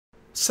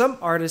Some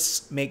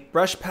artists make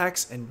brush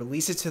packs and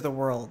release it to the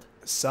world.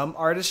 Some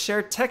artists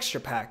share texture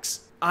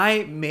packs.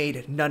 I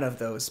made none of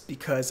those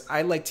because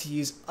I like to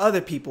use other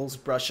people's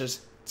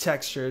brushes,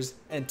 textures,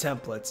 and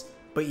templates.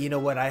 But you know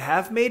what I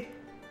have made?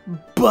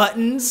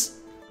 Buttons!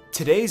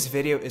 Today's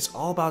video is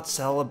all about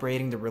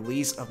celebrating the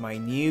release of my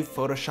new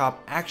Photoshop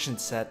action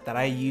set that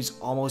I use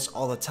almost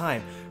all the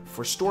time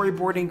for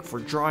storyboarding, for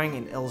drawing,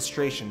 and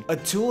illustration. A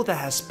tool that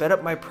has sped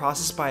up my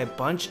process by a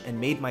bunch and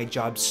made my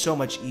job so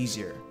much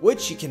easier,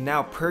 which you can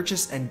now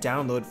purchase and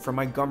download from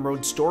my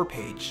Gumroad store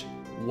page.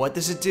 What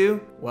does it do?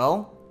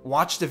 Well,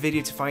 watch the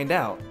video to find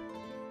out.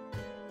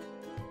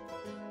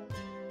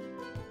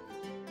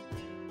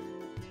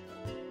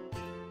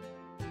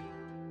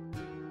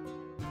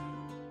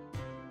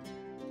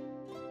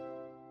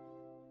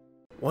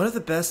 One of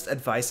the best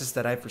advices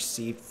that I've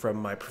received from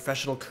my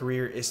professional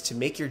career is to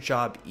make your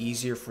job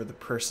easier for the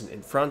person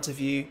in front of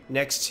you,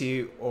 next to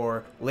you,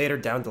 or later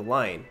down the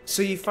line.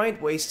 So you find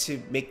ways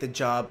to make the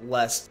job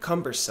less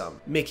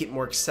cumbersome, make it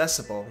more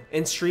accessible,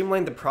 and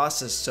streamline the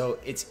process so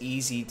it's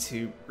easy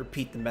to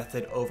repeat the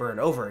method over and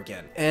over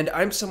again. And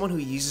I'm someone who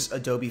uses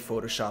Adobe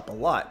Photoshop a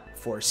lot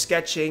for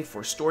sketching,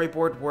 for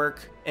storyboard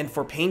work, and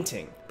for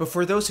painting. But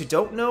for those who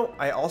don't know,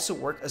 I also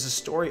work as a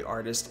story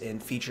artist in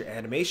feature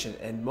animation,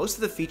 and most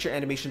of the feature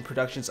animation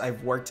productions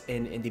I've worked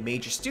in the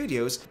major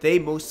studios, they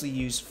mostly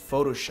use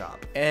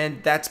Photoshop.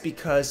 And that's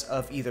because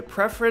of either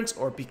preference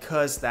or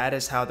because that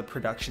is how the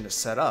production is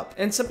set up.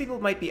 And some people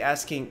might be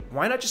asking,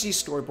 why not just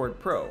use Storyboard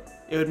Pro?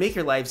 It would make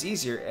your lives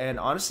easier, and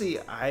honestly,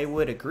 I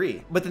would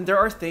agree. But then there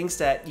are things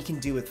that you can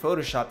do with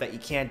Photoshop that you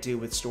can't do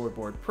with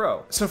Storyboard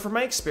Pro. So from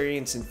my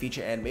experience in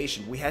feature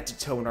animation, we had to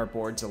tone our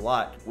boards a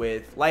lot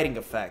with lighting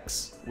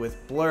effects,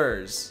 with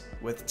blurs,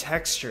 with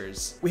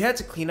textures. We had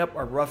to clean up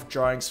our rough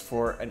drawings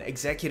for an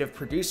executive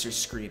producer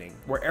screening,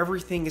 where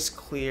everything is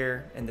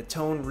clear and the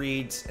tone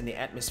reads and the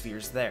atmosphere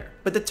is there.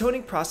 But the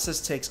toning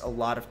process takes a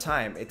lot of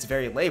time, it's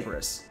very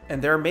laborious.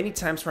 And there are many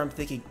times where I'm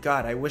thinking,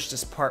 God, I wish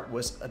this part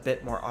was a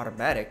bit more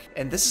automatic.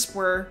 And this is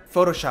where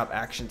Photoshop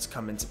actions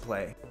come into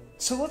play.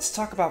 So let's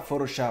talk about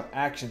Photoshop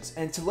actions.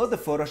 And to load the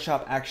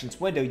Photoshop actions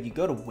window, you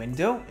go to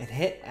Window and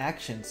hit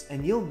Actions,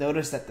 and you'll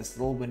notice that this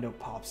little window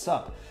pops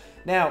up.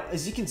 Now,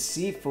 as you can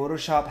see,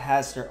 Photoshop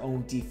has their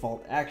own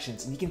default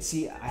actions, and you can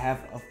see I have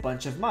a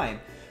bunch of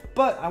mine.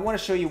 But I want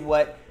to show you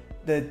what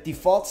the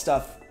default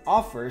stuff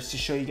offers to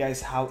show you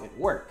guys how it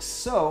works.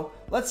 So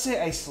let's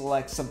say I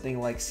select something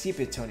like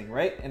sepia toning,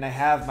 right? And I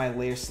have my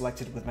layer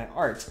selected with my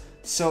art.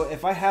 So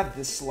if I have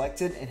this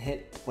selected and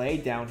hit play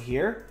down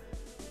here,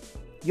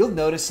 you'll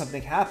notice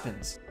something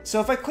happens. So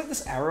if I click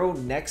this arrow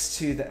next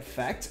to the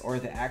effect or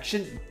the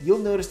action, you'll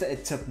notice that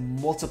it took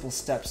multiple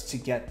steps to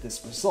get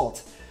this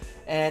result.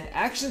 And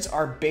actions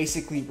are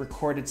basically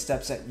recorded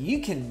steps that you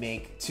can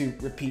make to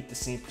repeat the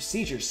same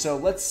procedure. So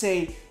let's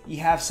say you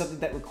have something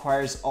that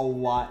requires a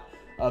lot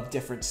of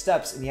different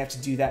steps and you have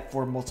to do that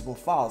for multiple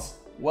files.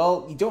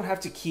 Well, you don't have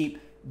to keep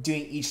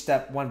doing each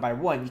step one by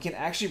one. You can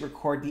actually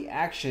record the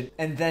action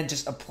and then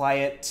just apply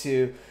it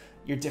to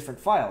your different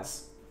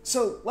files.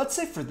 So let's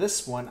say for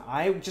this one,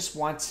 I just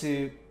want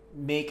to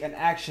make an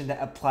action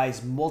that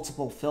applies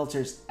multiple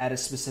filters at a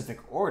specific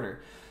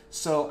order.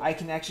 So I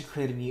can actually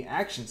create a new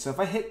action. So if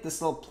I hit this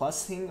little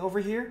plus thing over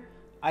here,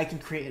 I can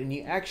create a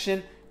new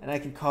action and I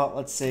can call it,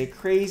 let's say,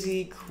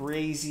 crazy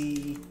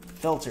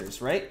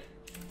filters, right?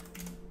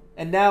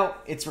 And now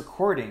it's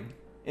recording.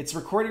 It's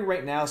recording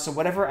right now, so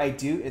whatever I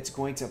do, it's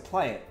going to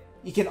apply it.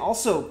 You can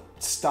also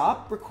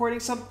stop recording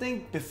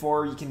something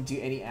before you can do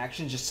any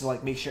action just to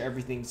like make sure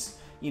everything's,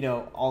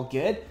 all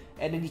good.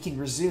 And then you can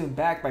resume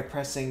back by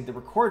pressing the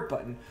record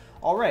button.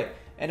 All right.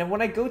 And then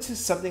when I go to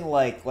something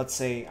like, let's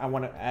say I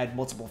want to add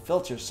multiple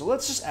filters. So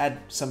let's just add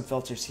some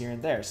filters here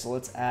and there. So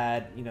let's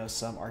add,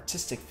 some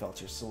artistic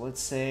filters. So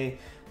let's say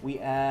we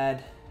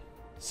add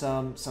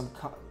some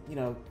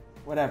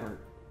whatever,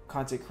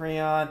 content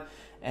crayon.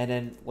 And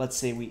then let's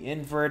say we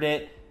invert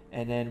it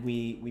and then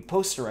we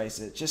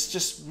posterize it.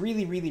 Just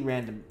really, really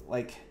random,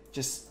 like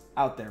just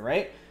out there,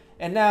 right?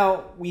 And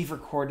now we've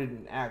recorded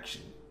an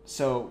action.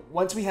 So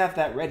once we have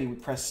that ready, we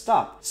press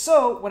stop.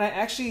 So when I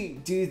actually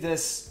do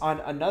this on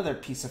another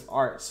piece of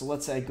art, so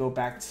let's say I go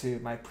back to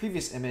my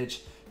previous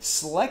image,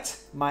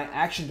 select my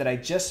action that I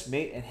just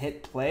made and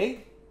hit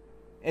play,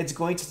 it's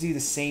going to do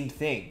the same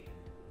thing.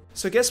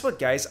 So guess what,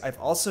 guys? I've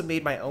also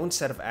made my own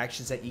set of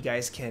actions that you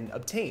guys can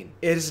obtain.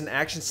 It is an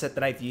action set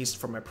that I've used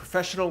for my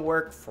professional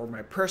work, for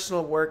my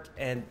personal work,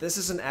 and this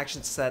is an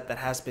action set that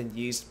has been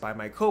used by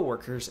my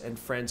coworkers and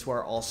friends who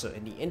are also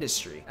in the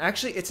industry.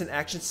 Actually, it's an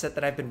action set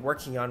that I've been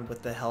working on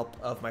with the help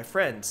of my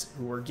friends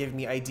who were giving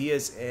me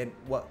ideas in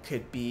what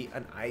could be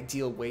an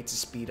ideal way to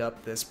speed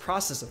up this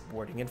process of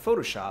boarding in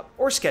Photoshop,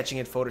 or sketching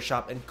in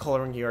Photoshop and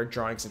coloring your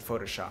drawings in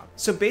Photoshop.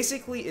 So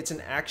basically, it's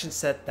an action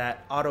set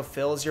that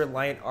autofills your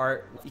line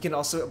art. You can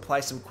also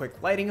apply some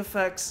quick lighting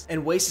effects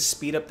and ways to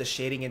speed up the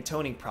shading and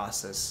toning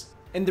process.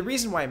 And the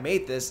reason why I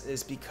made this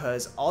is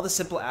because all the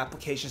simple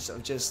applications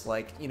of just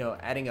like, you know,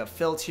 adding a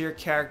fill to your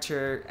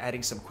character,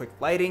 adding some quick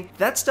lighting,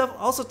 that stuff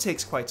also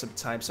takes quite some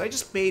time. So I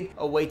just made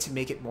a way to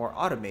make it more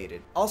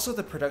automated. Also,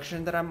 the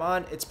production that I'm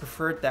on, it's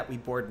preferred that we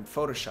board in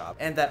Photoshop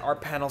and that our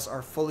panels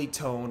are fully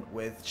toned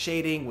with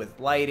shading, with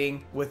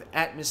lighting, with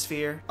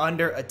atmosphere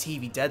under a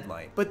TV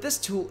deadline. But this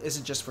tool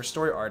isn't just for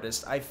story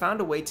artists. I found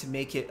a way to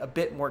make it a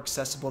bit more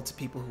accessible to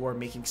people who are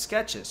making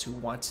sketches, who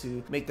want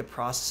to make the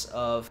process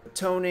of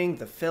toning,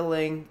 the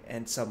filling,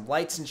 and some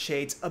lights and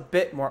shades a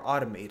bit more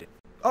automated.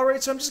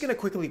 Alright, so I'm just going to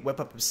quickly whip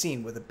up a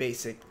scene with a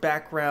basic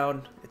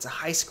background. It's a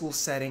high school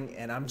setting,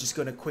 and I'm just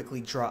going to quickly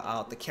draw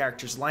out the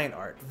character's line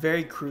art.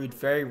 Very crude,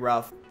 very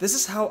rough. This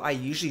is how I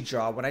usually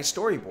draw when I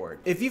storyboard.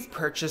 If you've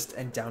purchased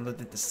and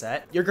downloaded the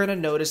set, you're going to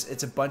notice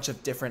it's a bunch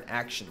of different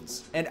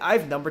actions. And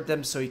I've numbered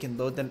them so you can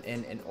load them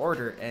in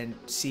order and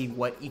see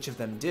what each of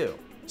them do.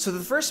 So the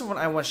first one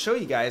I want to show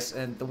you guys,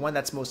 and the one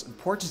that's most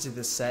important to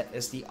this set,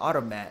 is the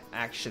Automat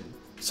action.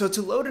 So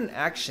to load an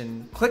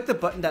action, click the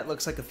button that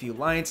looks like a few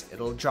lines,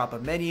 it'll drop a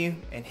menu,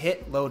 and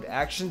hit load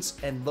actions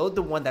and load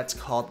the one that's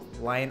called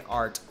line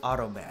art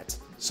automat.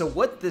 So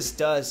what this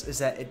does is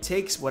that it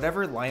takes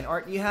whatever line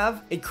art you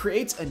have, it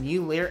creates a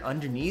new layer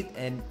underneath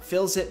and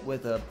fills it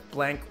with a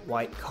blank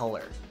white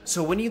color.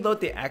 So when you load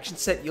the action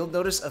set, you'll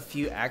notice a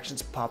few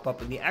actions pop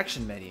up in the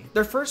action menu.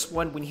 The first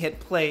one, when you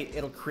hit play,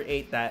 it'll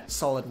create that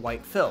solid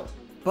white fill.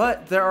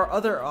 But there are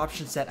other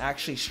options that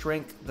actually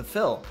shrink the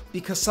fill,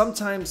 because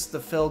sometimes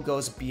the fill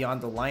goes beyond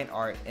the line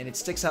art and it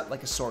sticks out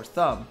like a sore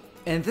thumb.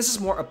 And this is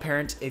more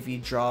apparent if you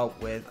draw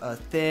with a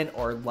thin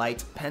or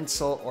light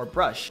pencil or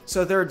brush.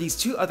 So there are these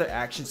two other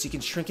actions. You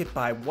can shrink it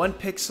by 1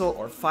 pixel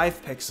or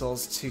 5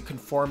 pixels to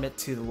conform it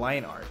to the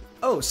line art.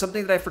 Oh,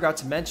 something that I forgot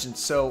to mention.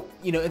 So,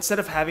 you know, instead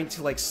of having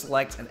to like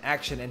select an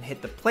action and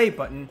hit the play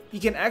button,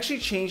 you can actually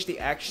change the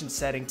action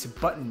setting to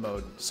button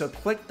mode. So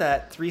click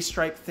that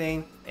 3-stripe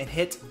thing and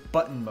hit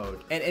button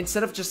mode. And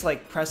instead of just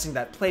like pressing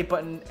that play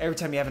button every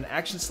time you have an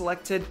action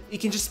selected, you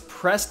can just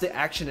press the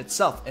action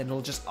itself and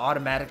it'll just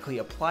automatically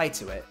apply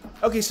to it.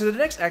 Okay, so the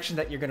next action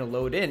that you're gonna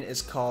load in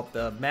is called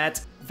the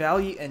matte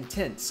value and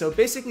tint. So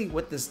basically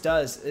what this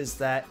does is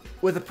that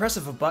with the press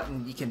of a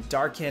button, you can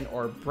darken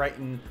or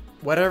brighten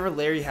whatever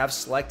layer you have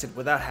selected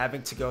without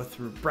having to go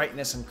through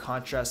brightness and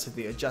contrast to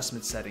the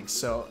adjustment settings.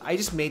 So I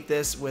just made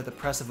this with the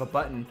press of a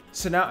button.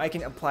 So now I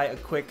can apply a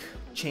quick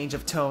change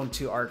of tone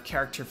to our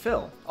character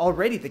fill.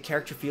 Already the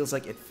character feels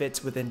like it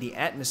fits within the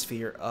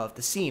atmosphere of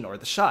the scene or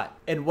the shot.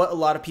 And what a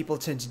lot of people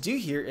tend to do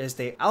here is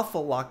they alpha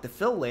lock the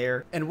fill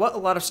layer, and what a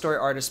lot of story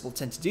artists will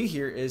tend to do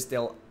here is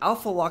they'll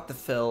alpha lock the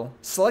fill,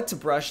 select a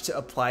brush to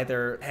apply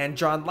their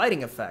hand-drawn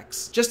lighting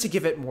effects, just to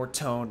give it more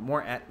tone,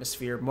 more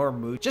atmosphere, more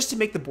mood, just to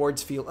make the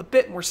boards feel a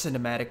bit more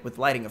cinematic with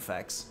lighting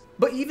effects.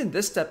 But even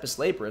this step is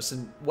laborious,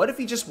 and what if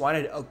you just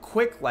wanted a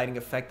quick lighting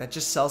effect that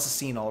just sells the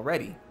scene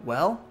already?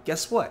 Well,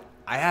 guess what?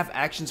 I have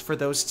actions for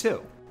those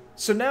too.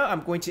 So now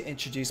I'm going to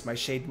introduce my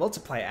shade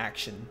multiply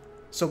action.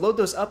 So load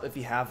those up if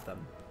you have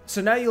them. So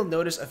now you'll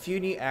notice a few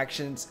new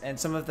actions, and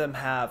some of them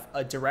have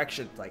a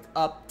direction like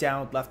up,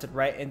 down, left, and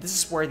right, and this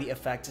is where the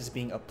effect is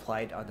being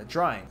applied on the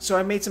drawing. So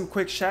I made some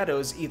quick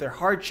shadows, either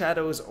hard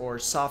shadows or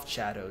soft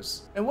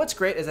shadows. And what's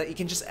great is that you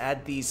can just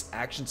add these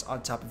actions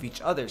on top of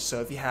each other.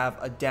 So if you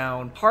have a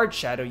down hard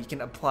shadow, you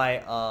can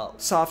apply a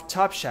soft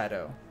top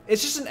shadow.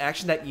 It's just an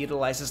action that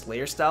utilizes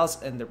layer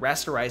styles and the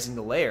rasterizing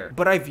the layer,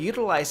 but I've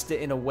utilized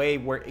it in a way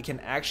where it can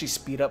actually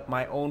speed up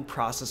my own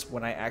process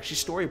when I actually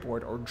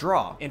storyboard or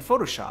draw in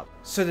Photoshop.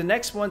 So the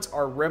next ones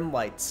are rim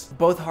lights,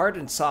 both hard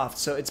and soft,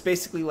 so it's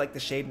basically like the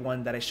shade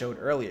one that I showed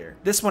earlier.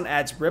 This one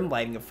adds rim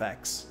lighting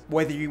effects.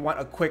 Whether you want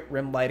a quick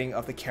rim lighting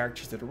of the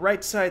character to the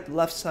right side,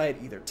 left side,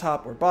 either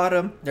top or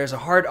bottom, there's a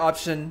hard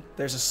option,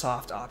 there's a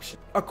soft option.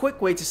 A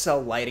quick way to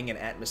sell lighting and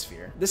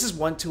atmosphere. This is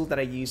one tool that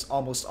I use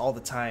almost all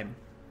the time.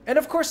 And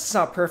of course it's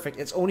not perfect,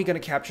 it's only going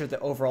to capture the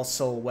overall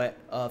silhouette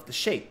of the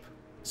shape.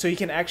 So you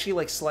can actually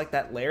like select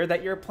that layer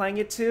that you're applying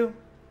it to,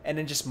 and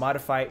then just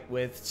modify it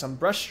with some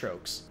brush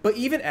strokes. But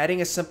even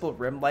adding a simple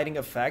rim lighting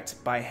effect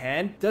by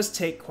hand does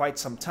take quite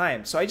some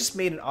time, so I just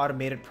made an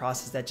automated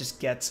process that just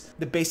gets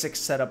the basic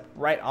setup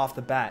right off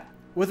the bat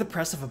with the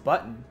press of a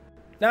button.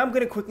 Now I'm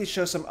going to quickly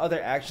show some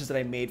other actions that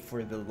I made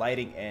for the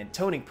lighting and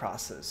toning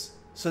process.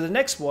 So the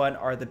next one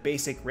are the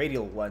basic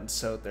radial ones.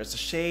 So there's a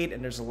shade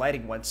and there's a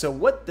lighting one. So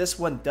what this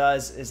one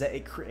does is that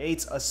it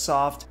creates a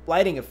soft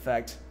lighting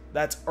effect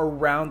that's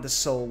around the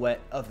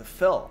silhouette of the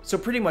fill. So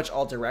pretty much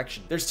all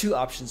direction. There's two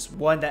options,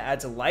 one that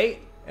adds a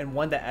light and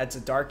one that adds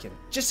a darken,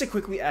 just to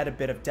quickly add a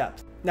bit of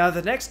depth. Now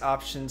the next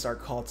options are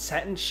called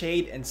Satin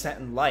Shade and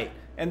Satin Light.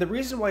 And the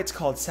reason why it's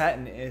called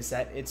Satin is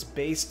that it's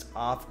based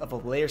off of a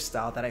layer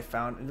style that I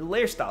found in the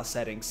layer style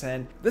settings,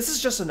 and this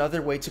is just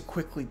another way to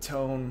quickly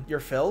tone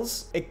your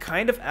fills. It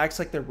kind of acts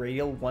like the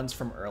radial ones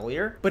from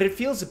earlier, but it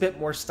feels a bit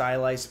more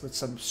stylized with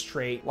some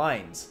straight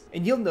lines.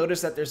 And you'll notice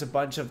that there's a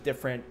bunch of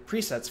different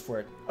presets for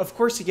it. Of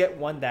course you get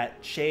one that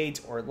shades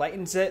or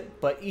lightens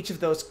it, but each of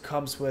those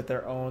comes with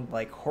their own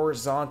like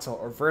horizontal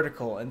or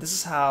vertical, and this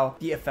is how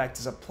the effect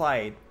is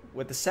applied.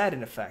 with the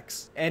Satin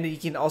effects. And you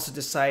can also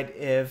decide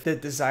if the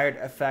desired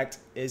effect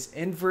is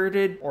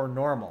inverted or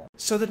normal.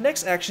 So the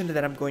next action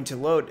that I'm going to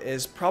load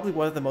is probably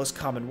one of the most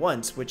common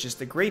ones, which is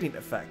the gradient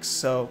effects.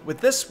 So with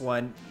this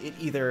one, it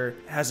either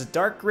has a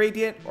dark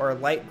gradient or a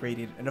light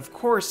gradient. And of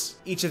course,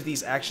 each of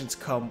these actions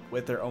come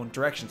with their own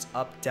directions,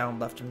 up, down,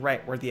 left, and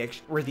right, where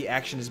the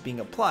action is being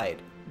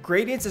applied.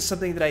 Gradients is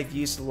something that I've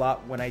used a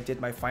lot when I did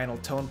my final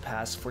tone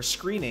pass for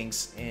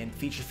screenings in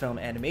feature film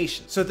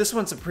animation. So this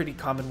one's a pretty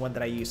common one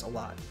that I use a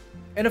lot.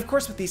 And of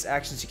course with these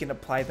actions you can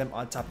apply them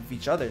on top of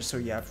each other. So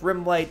you have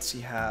rim lights,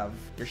 you have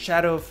your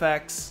shadow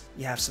effects,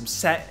 you have some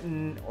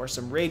satin or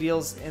some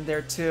radials in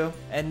there too,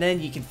 and then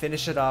you can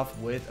finish it off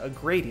with a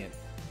gradient.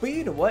 But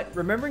you know what?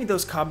 Remembering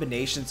those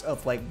combinations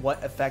of like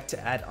what effect to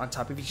add on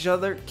top of each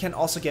other can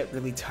also get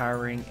really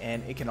tiring,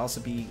 and it can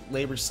also be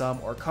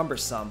laborsome or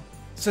cumbersome.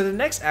 So the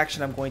next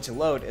action I'm going to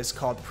load is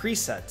called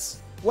presets.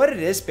 What it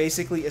is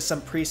basically is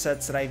some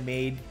presets that I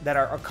made that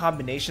are a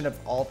combination of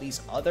all these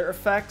other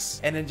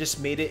effects and then just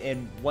made it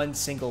in one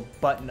single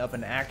button of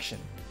an action.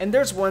 And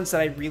there's ones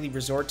that I really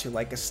resort to,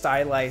 like a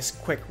stylized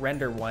quick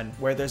render one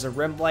where there's a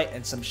rim light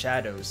and some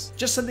shadows.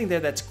 Just something there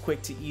that's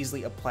quick to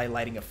easily apply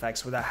lighting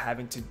effects without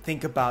having to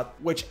think about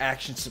which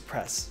actions to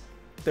press.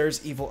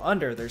 There's Evil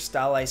Under, there's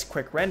stylized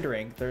quick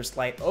rendering, there's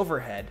light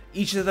overhead.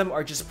 Each of them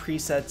are just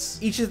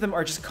presets, each of them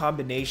are just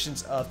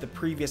combinations of the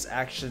previous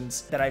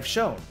actions that I've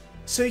shown.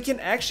 So you can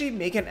actually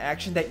make an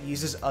action that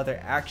uses other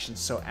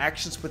actions, so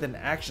actions within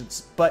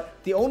actions. But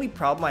the only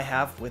problem I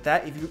have with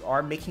that, if you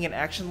are making an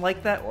action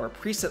like that or a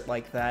preset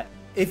like that,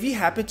 if you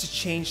happen to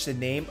change the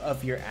name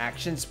of your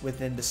actions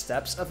within the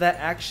steps of that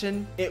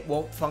action, it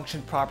won't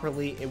function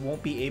properly. It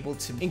won't be able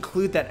to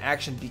include that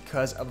action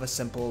because of a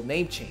simple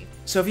name change.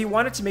 So if you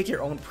wanted to make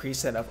your own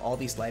preset of all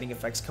these lighting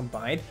effects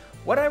combined,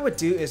 what I would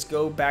do is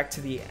go back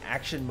to the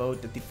action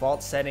mode, the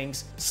default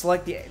settings,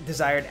 select the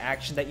desired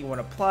action that you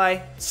want to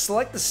apply,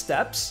 select the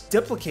steps,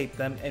 duplicate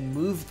them, and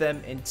move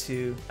them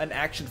into an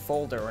action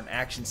folder or an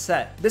action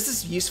set. This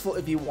is useful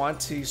if you want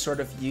to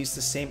sort of use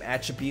the same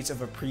attributes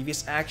of a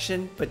previous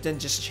action, but then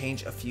just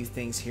change a few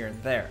things here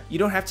and there. You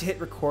don't have to hit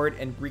record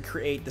and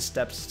recreate the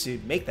steps to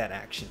make that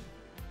action.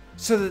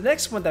 So the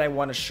next one that I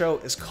want to show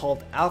is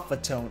called Alpha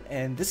Tone,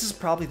 and this is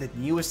probably the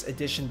newest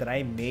addition that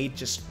I made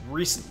just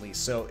recently,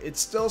 so it's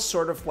still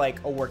sort of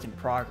like a work in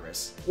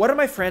progress. One of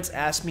my friends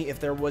asked me if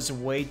there was a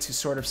way to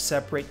sort of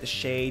separate the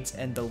shades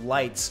and the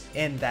lights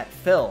in that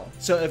fill.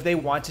 So if they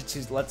wanted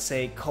to, let's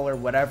say, color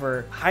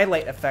whatever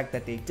highlight effect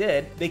that they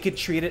did, they could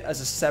treat it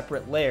as a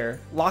separate layer,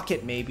 lock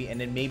it maybe,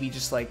 and then maybe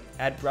just like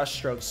add brush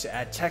strokes to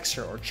add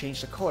texture or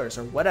change the colors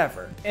or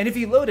whatever. And if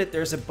you load it,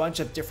 there's a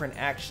bunch of different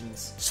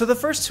actions. So the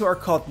first two are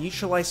called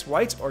neutralize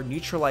whites or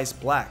neutralize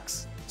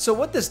blacks. So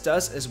what this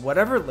does is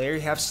whatever layer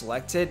you have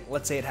selected,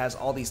 let's say it has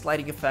all these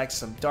lighting effects,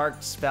 some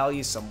dark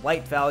values, some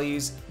light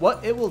values,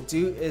 what it will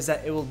do is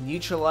that it will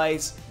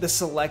neutralize the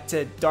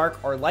selected dark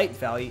or light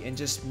value and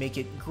just make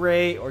it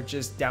gray or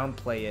just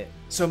downplay it.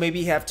 So maybe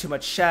you have too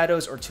much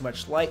shadows or too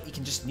much light, you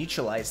can just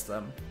neutralize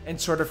them and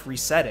sort of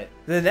reset it.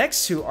 The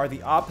next two are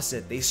the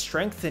opposite. They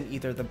strengthen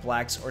either the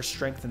blacks or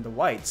strengthen the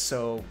whites.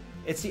 So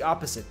it's the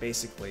opposite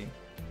basically.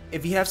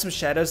 If you have some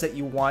shadows that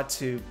you want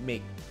to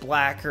make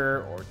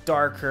blacker or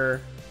darker,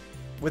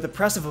 with the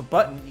press of a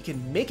button, you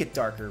can make it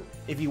darker.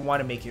 If you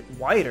want to make it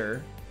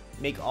whiter,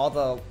 make all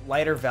the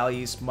lighter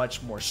values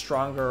much more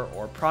stronger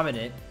or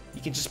prominent,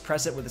 you can just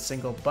press it with a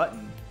single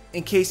button,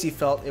 in case you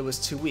felt it was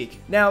too weak.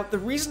 Now, the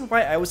reason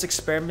why I was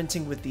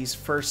experimenting with these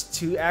first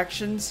two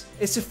actions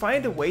is to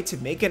find a way to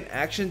make an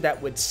action that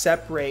would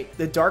separate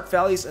the dark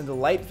values and the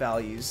light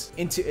values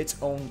into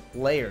its own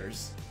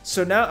layers.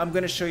 So now I'm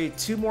going to show you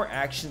two more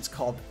actions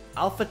called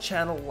alpha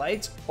channel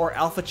lights or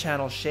alpha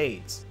channel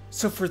shades.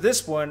 So for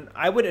this one,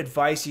 I would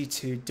advise you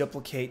to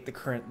duplicate the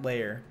current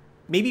layer.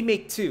 Maybe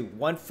make two,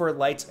 one for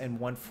lights and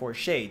one for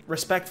shade,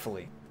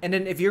 respectfully. And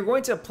then if you're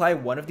going to apply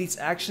one of these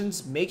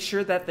actions, make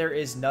sure that there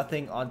is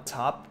nothing on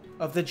top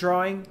of the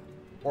drawing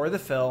or the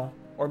fill,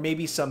 or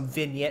maybe some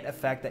vignette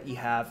effect that you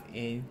have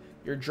in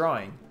your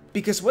drawing.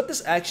 Because what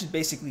this action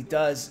basically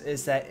does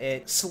is that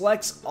it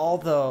selects all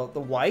the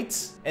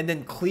whites and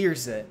then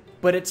clears it.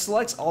 But it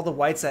selects all the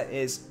whites that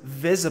is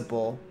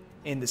visible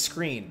in the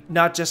screen,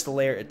 not just the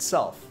layer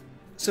itself.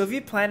 So if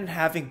you plan on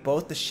having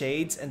both the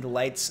shades and the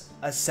lights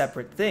as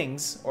separate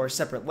things or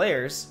separate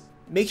layers,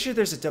 make sure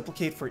there's a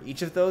duplicate for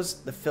each of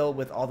those, the fill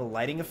with all the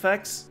lighting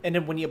effects. And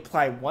then when you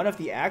apply one of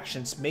the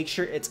actions, make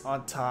sure it's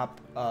on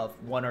top of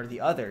one or the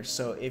other.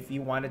 So if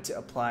you wanted to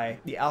apply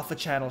the alpha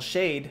channel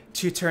shade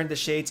to turn the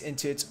shades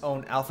into its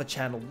own alpha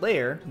channel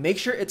layer, make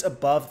sure it's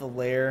above the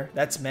layer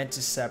that's meant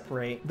to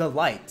separate the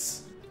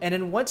lights. And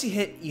then once you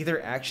hit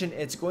either action,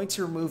 it's going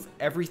to remove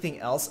everything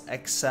else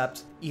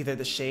except either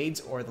the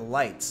shades or the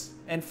lights.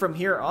 And from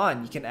here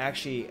on, you can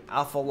actually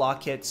alpha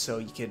lock it, so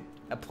you could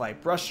apply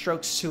brush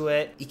strokes to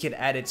it. You can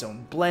add its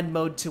own blend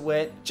mode to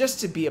it, just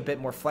to be a bit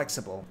more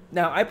flexible.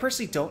 Now, I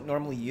personally don't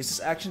normally use this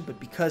action, but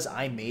because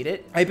I made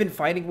it, I've been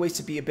finding ways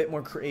to be a bit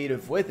more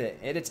creative with it,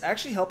 and it's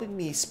actually helping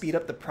me speed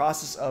up the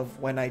process of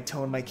when I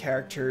tone my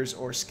characters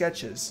or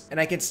sketches. And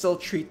I can still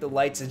treat the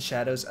lights and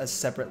shadows as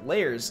separate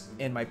layers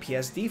in my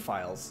PSD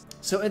files.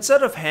 So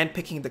instead of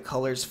handpicking the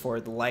colors for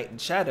the light and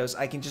shadows,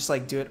 I can just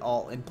like do it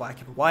all in black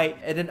and white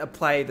and then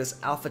apply this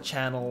alpha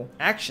channel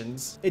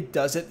actions. It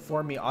does it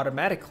for me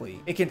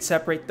automatically. It can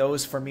separate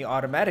those for me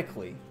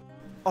automatically.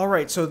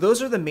 Alright, so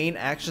those are the main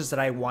actions that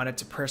I wanted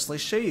to personally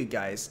show you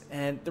guys,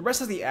 and the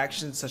rest of the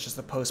actions such as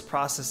the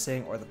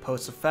post-processing or the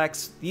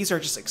post-effects, these are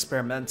just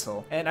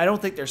experimental, and I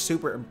don't think they're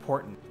super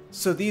important.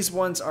 So these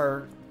ones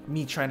are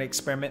me trying to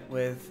experiment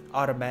with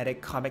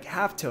automatic comic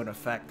halftone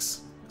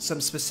effects,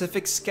 some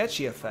specific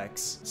sketchy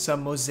effects,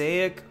 some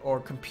mosaic or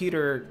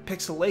computer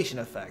pixelation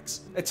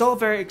effects. It's all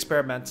very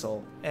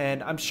experimental,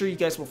 and I'm sure you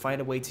guys will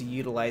find a way to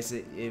utilize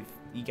it if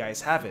you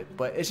guys have it,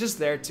 but it's just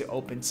there to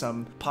open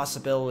some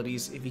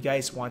possibilities if you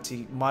guys want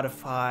to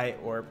modify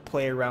or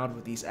play around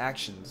with these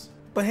actions.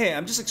 But hey,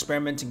 I'm just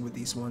experimenting with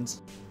these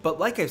ones. But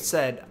like I've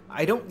said,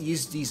 I don't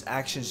use these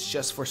actions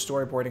just for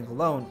storyboarding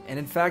alone, and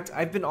in fact,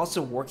 I've been also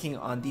working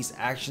on these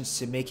actions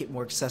to make it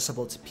more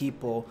accessible to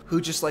people who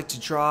just like to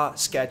draw,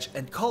 sketch,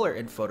 and color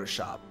in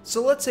Photoshop.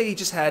 So let's say you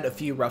just had a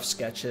few rough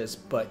sketches,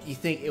 but you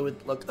think it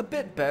would look a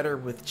bit better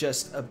with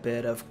just a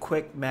bit of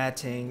quick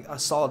matting, a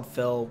solid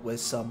fill with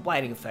some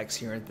lighting effects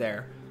here and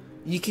there.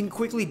 You can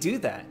quickly do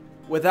that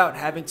without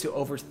having to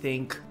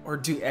overthink or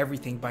do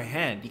everything by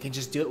hand. You can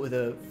just do it with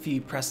a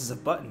few presses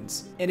of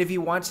buttons. And if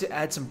you want to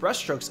add some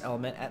brushstrokes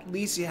element, at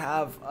least you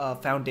have a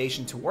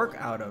foundation to work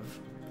out of.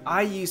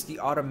 I use the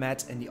auto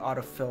matte and the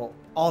autofill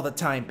all the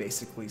time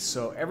basically,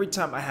 so every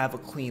time I have a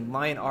clean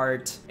line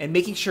art and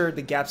making sure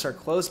the gaps are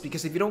closed,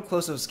 because if you don't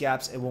close those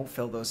gaps it won't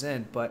fill those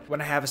in. But when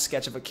I have a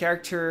sketch of a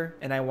character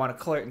and I want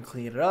to color it and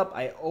clean it up,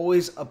 I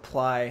always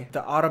apply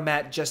the auto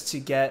matte just to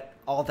get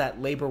all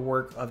that labor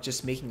work of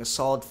just making a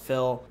solid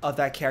fill of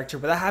that character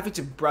without having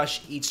to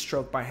brush each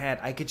stroke by hand.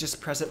 I could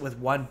just press it with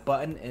one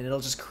button and it'll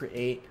just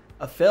create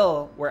a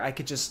fill where I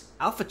could just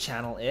alpha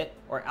channel it,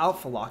 or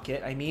alpha lock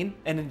it, I mean,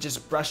 and then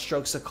just brush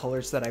strokes the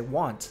colors that I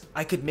want.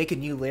 I could make a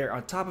new layer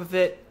on top of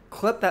it,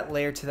 clip that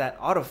layer to that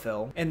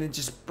autofill, and then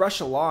just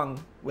brush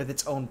along with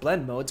its own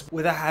blend modes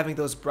without having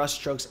those brush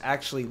strokes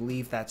actually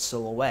leave that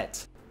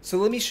silhouette. So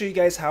let me show you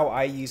guys how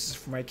I use this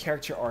for my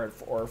character art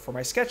or for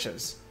my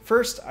sketches.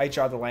 First, I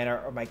draw the line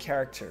art of my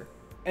character.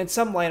 And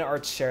some line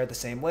arts share the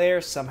same layer,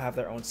 some have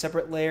their own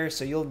separate layers,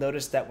 so you'll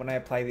notice that when I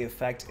apply the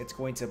effect, it's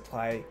going to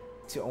apply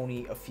to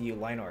only a few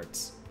line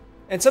arts.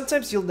 And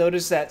sometimes you'll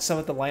notice that some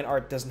of the line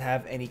art doesn't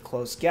have any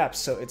closed gaps,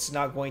 so it's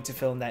not going to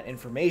fill in that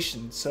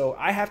information. So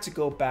I have to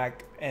go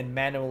back and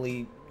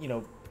manually,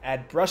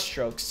 add brush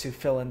strokes to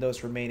fill in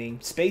those remaining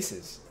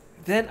spaces.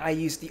 Then I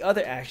use the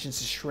other actions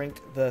to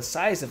shrink the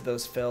size of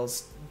those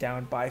fills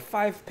down by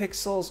 5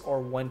 pixels or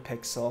 1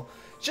 pixel,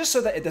 just so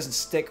that it doesn't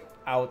stick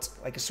out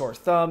like a sore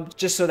thumb,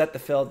 just so that the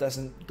fill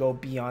doesn't go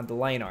beyond the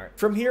line art.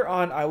 From here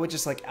on, I would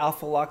just like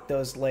alpha lock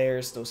those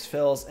layers, those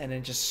fills, and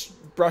then just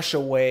brush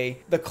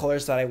away the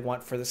colors that I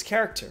want for this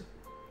character.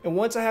 And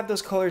once I have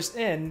those colors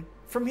in,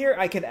 from here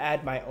I can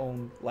add my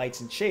own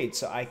lights and shades.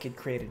 So I could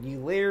create a new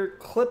layer,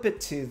 clip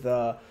it to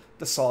the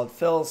solid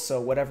fills, so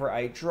whatever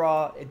I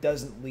draw, it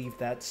doesn't leave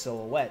that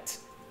silhouette.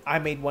 I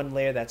made one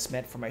layer that's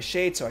meant for my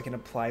shade, so I can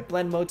apply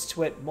blend modes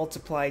to it,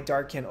 multiply,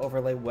 darken,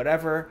 overlay,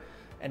 whatever.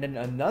 And then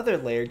another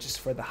layer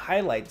just for the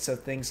highlights, so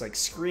things like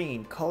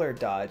screen, color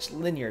dodge,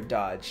 linear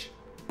dodge.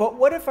 But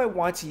what if I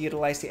want to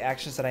utilize the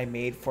actions that I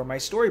made for my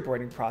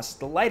storyboarding process,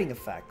 the lighting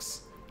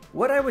effects?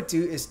 What I would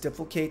do is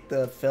duplicate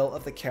the fill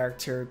of the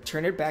character,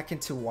 turn it back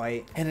into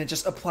white, and then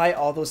just apply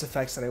all those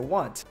effects that I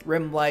want.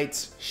 Rim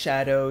lights,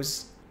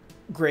 shadows,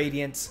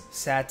 gradients,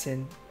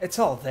 satin, it's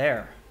all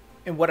there.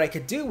 And what I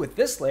could do with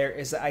this layer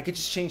is that I could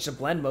just change the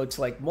blend mode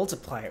to like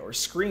multiply or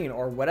screen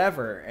or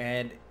whatever,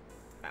 and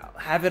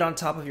have it on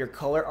top of your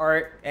color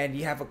art, and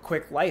you have a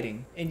quick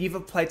lighting, and you've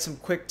applied some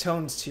quick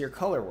tones to your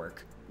color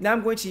work. Now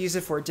I'm going to use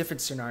it for a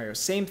different scenario.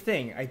 Same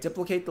thing, I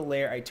duplicate the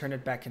layer, I turn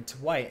it back into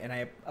white, and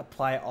I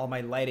apply all my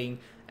lighting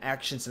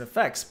actions and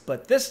effects.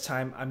 But this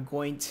time I'm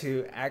going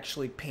to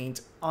actually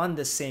paint on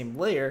the same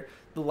layer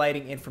the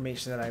lighting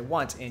information that I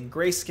want in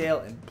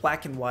grayscale and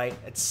black and white,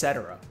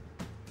 etc.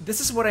 This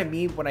is what I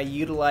mean when I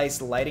utilize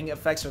the lighting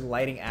effects or the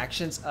lighting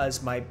actions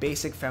as my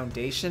basic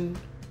foundation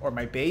or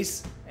my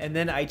base, and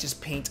then I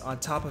just paint on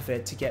top of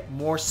it to get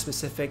more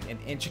specific and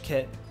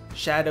intricate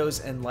shadows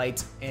and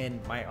lights in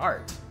my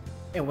art.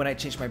 And when I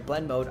change my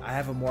blend mode, I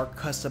have a more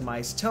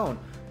customized tone.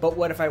 But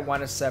what if I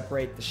want to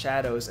separate the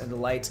shadows and the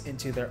lights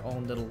into their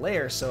own little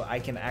layer, so I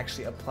can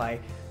actually apply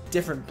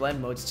different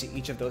blend modes to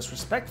each of those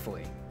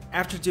respectfully?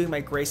 After doing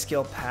my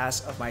grayscale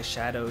pass of my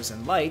shadows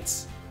and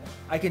lights,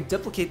 I can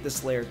duplicate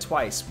this layer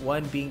twice,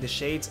 one being the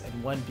shades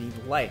and one being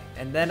the light,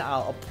 and then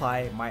I'll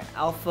apply my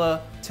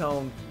alpha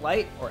tone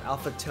light or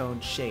alpha tone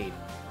shade.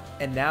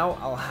 And now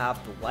I'll have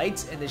the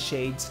lights and the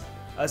shades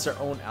as their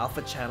own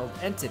alpha channeled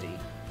entity.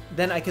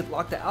 Then I could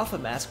lock the alpha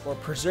mask or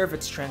preserve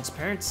its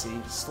transparency,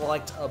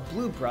 select a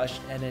blue brush,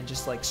 and then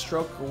just like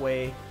stroke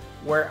away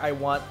where I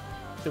want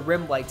the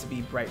rim light to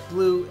be bright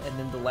blue, and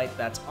then the light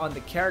that's on the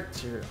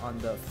character, on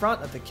the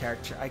front of the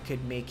character, I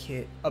could make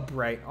it a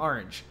bright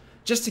orange,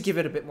 just to give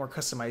it a bit more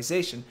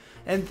customization.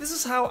 And this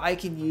is how I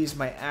can use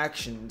my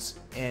actions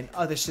in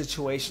other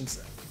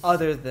situations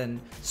other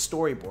than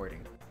storyboarding.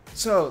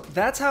 So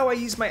that's how I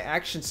use my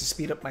actions to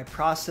speed up my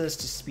process,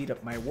 to speed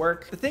up my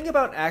work. The thing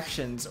about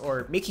actions,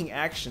 or making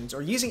actions,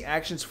 or using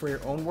actions for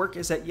your own work,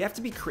 is that you have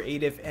to be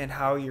creative in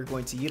how you're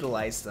going to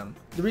utilize them.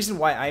 The reason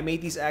why I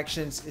made these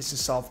actions is to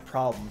solve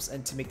problems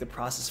and to make the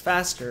process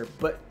faster,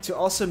 but to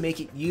also make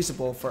it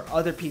usable for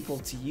other people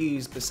to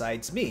use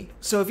besides me.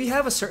 So if you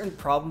have a certain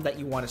problem that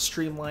you want to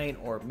streamline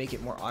or make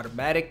it more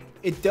automatic,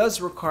 it does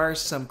require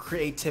some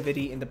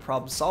creativity in the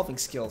problem solving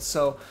skills.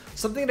 So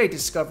something that I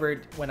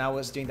discovered when I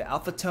was doing the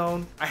alpha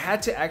tone, I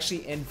had to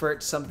actually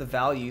invert some of the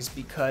values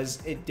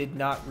because it did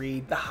not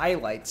read the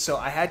highlights. So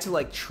I had to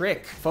like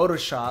trick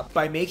Photoshop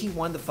by making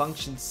one of the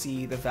functions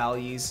see the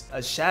values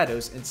as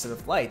shadows instead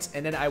of lights,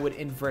 and then I would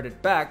invert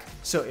it back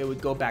so it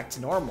would go back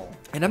to normal.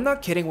 And I'm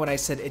not kidding when I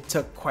said it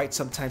took quite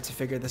some time to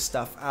figure this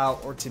stuff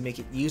out or to make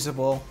it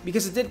usable,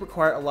 because it did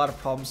require a lot of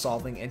problem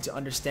solving and to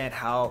understand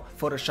how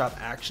Photoshop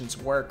actions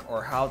work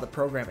or how the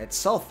program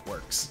itself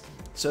works.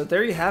 So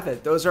there you have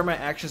it. Those are my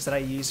actions that I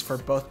use for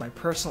both my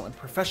personal and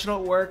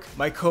professional work.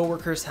 My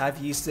coworkers have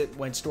used it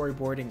when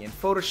storyboarding in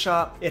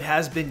Photoshop. It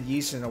has been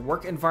used in a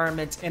work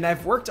environment, and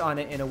I've worked on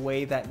it in a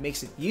way that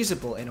makes it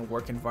usable in a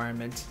work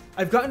environment.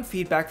 I've gotten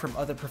feedback from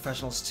other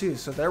professionals too,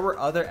 so there were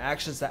other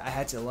actions that I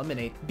had to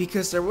eliminate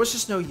because there was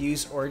just no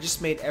use, or it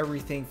just made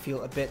everything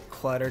feel a bit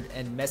cluttered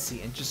and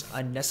messy and just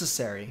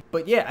unnecessary.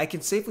 But yeah, I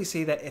can safely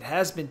say that it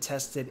has been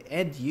tested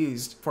and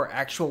used for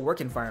actual work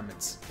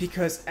environments,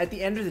 because at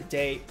the end of the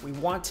day, we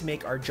want to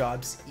make our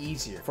jobs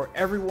easier for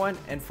everyone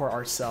and for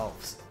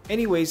ourselves.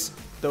 Anyways,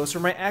 those were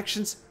my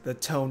actions, the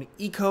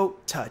Tone-Iko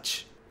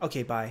Touch.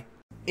 Okay, bye.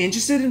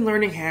 Interested in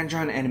learning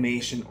hand-drawn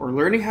animation or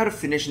learning how to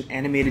finish an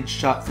animated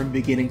shot from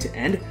beginning to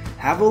end?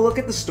 Have a look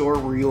at the store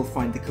where you'll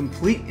find the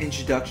complete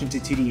Introduction to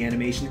 2D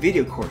Animation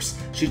video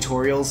course,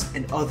 tutorials,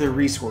 and other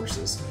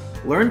resources.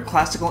 Learn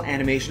classical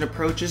animation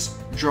approaches,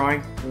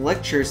 drawing,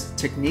 lectures,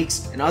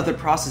 techniques, and other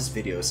process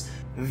videos.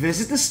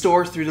 Visit the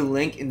store through the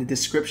link in the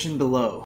description below.